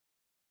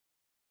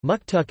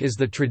Muktuk is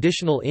the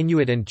traditional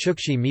Inuit and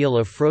Chukchi meal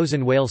of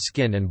frozen whale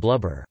skin and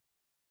blubber.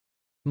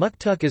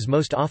 Muktuk is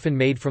most often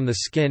made from the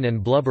skin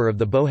and blubber of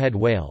the bowhead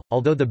whale,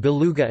 although the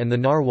beluga and the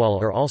narwhal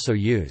are also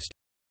used.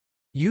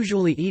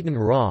 Usually eaten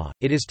raw,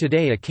 it is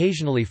today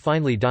occasionally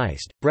finely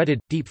diced, breaded,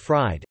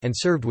 deep-fried, and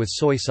served with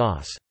soy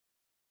sauce.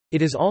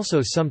 It is also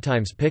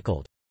sometimes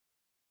pickled.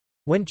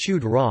 When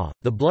chewed raw,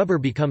 the blubber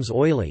becomes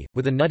oily,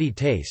 with a nutty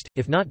taste.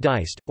 If not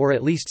diced, or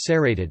at least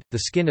serrated, the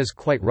skin is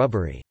quite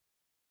rubbery.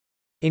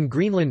 In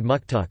Greenland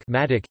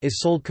muktuk is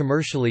sold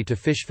commercially to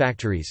fish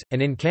factories,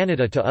 and in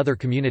Canada to other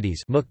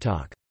communities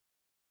muktuk.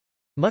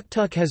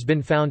 Muktuk has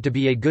been found to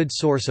be a good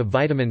source of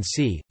vitamin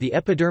C, the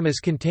epidermis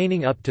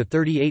containing up to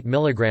 38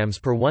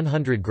 mg per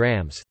 100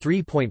 grams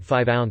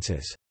 3.5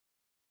 ounces.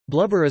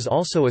 Blubber is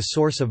also a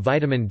source of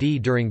vitamin D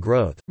during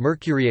growth.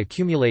 Mercury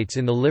accumulates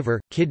in the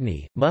liver,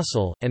 kidney,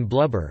 muscle, and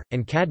blubber,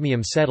 and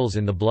cadmium settles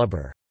in the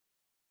blubber.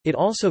 It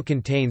also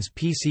contains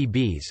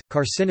PCBs,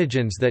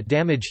 carcinogens that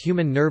damage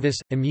human nervous,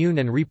 immune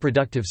and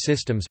reproductive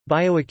systems,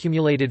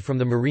 bioaccumulated from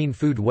the marine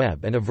food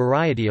web, and a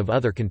variety of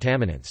other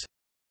contaminants.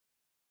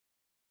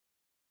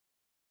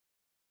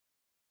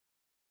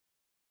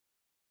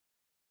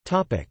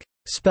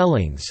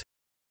 Spellings.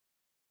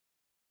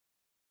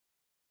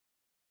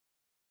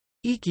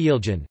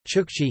 Ikiiljan,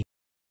 Chukchi.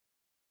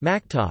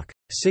 Maktok,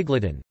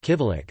 Siglaton,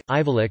 Kivalliq,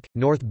 Ivalliq,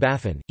 North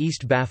Baffin,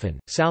 East Baffin,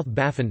 South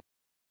Baffin.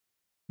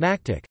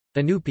 Maktuk,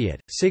 Inupiat,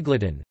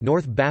 Siglaton,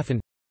 North Baffin.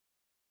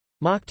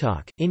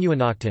 Moktok,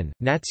 Inuinnaqtun,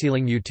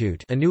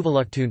 Natsilingnutut,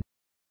 Inuviluktun.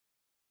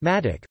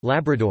 Matuk,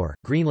 Labrador,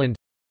 Greenland.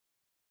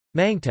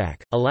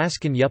 Mangtak,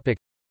 Alaskan Yupik.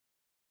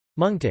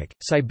 Mungtuk,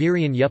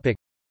 Siberian Yupik.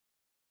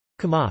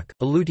 Kamak,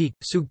 Alutik,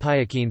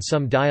 Sugpiakin.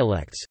 Some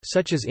dialects,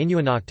 such as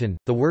Inuinnaqtun,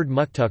 the word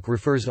muktuk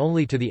refers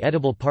only to the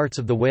edible parts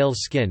of the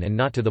whale's skin and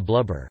not to the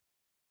blubber.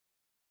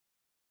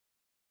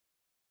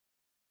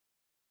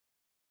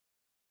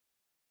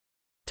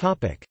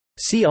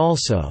 See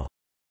also: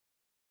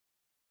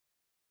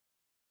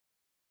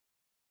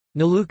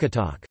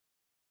 Nalukatak.